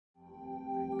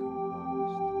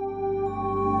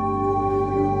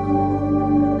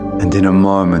And in a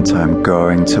moment I'm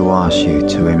going to ask you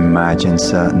to imagine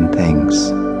certain things.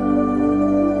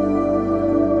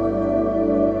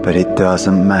 But it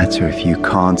doesn't matter if you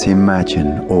can't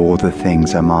imagine all the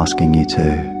things I'm asking you to,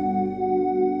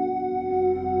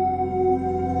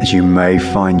 as you may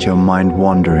find your mind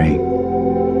wandering,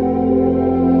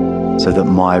 so that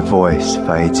my voice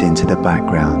fades into the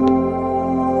background.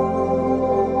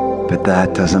 But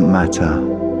that doesn't matter,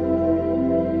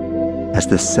 as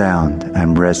the sound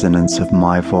and resonance of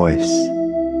my voice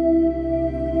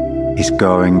is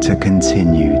going to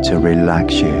continue to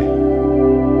relax you.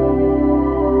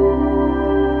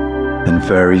 And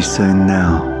very soon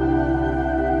now,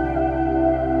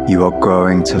 you are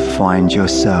going to find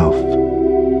yourself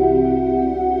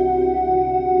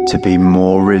to be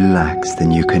more relaxed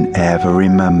than you can ever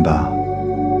remember,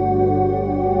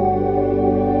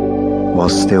 while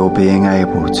still being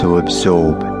able to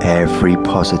absorb every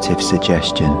positive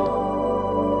suggestion.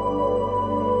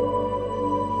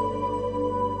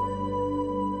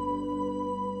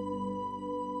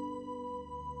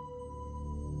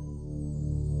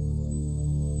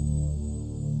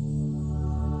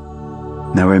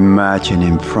 Now imagine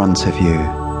in front of you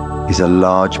is a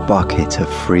large bucket of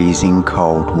freezing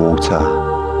cold water.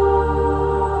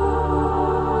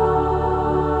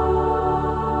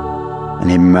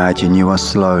 And imagine you are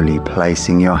slowly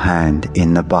placing your hand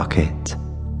in the bucket.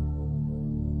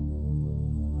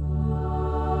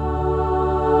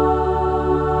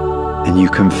 And you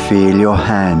can feel your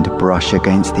hand brush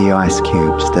against the ice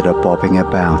cubes that are bobbing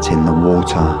about in the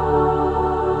water.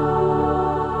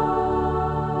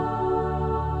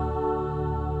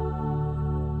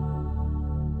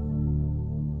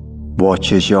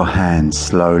 Watch as your hand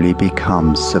slowly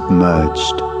becomes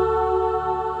submerged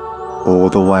all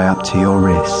the way up to your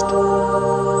wrist.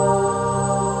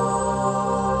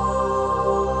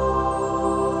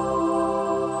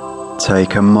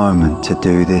 Take a moment to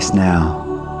do this now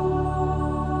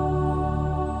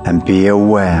and be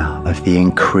aware of the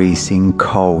increasing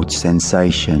cold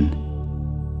sensation.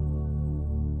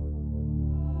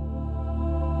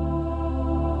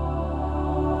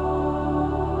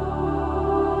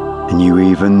 And you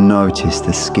even notice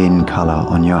the skin color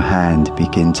on your hand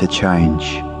begin to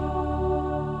change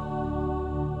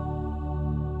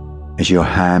as your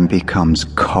hand becomes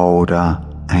colder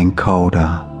and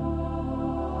colder.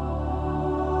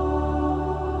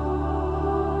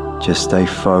 Just stay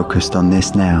focused on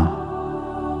this now.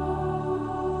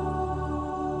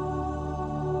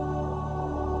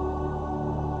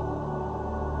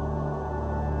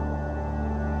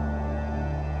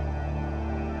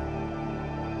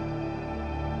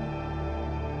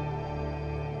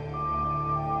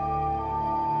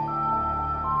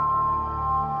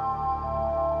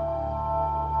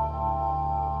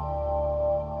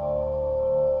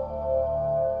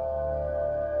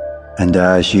 And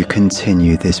as you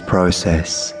continue this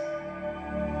process,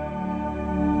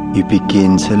 you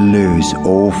begin to lose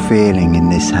all feeling in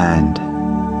this hand,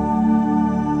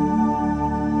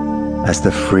 as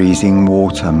the freezing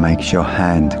water makes your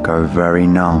hand go very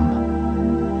numb.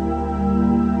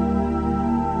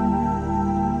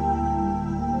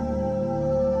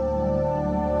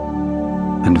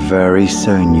 And very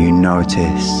soon you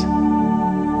notice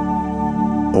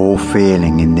all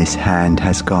feeling in this hand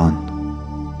has gone.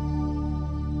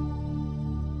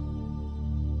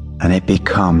 And it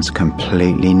becomes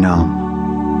completely numb.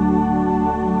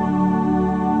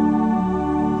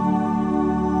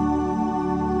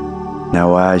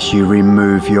 Now as you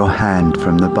remove your hand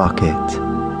from the bucket,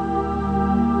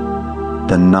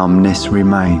 the numbness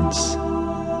remains.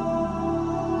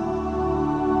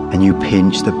 And you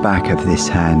pinch the back of this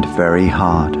hand very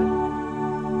hard.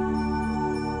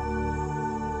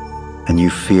 And you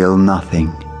feel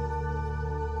nothing.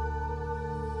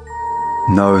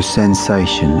 No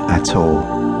sensation at all,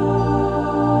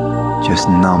 just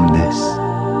numbness.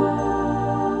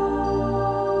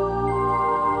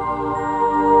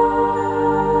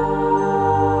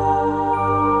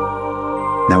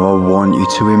 Now I want you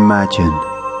to imagine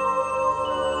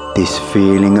this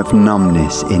feeling of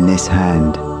numbness in this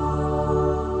hand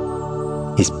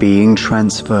is being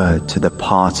transferred to the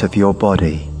part of your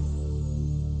body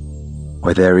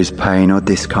where there is pain or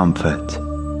discomfort.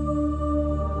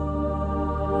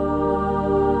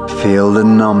 Feel the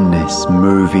numbness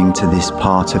moving to this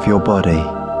part of your body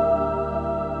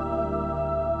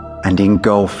and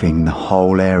engulfing the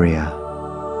whole area.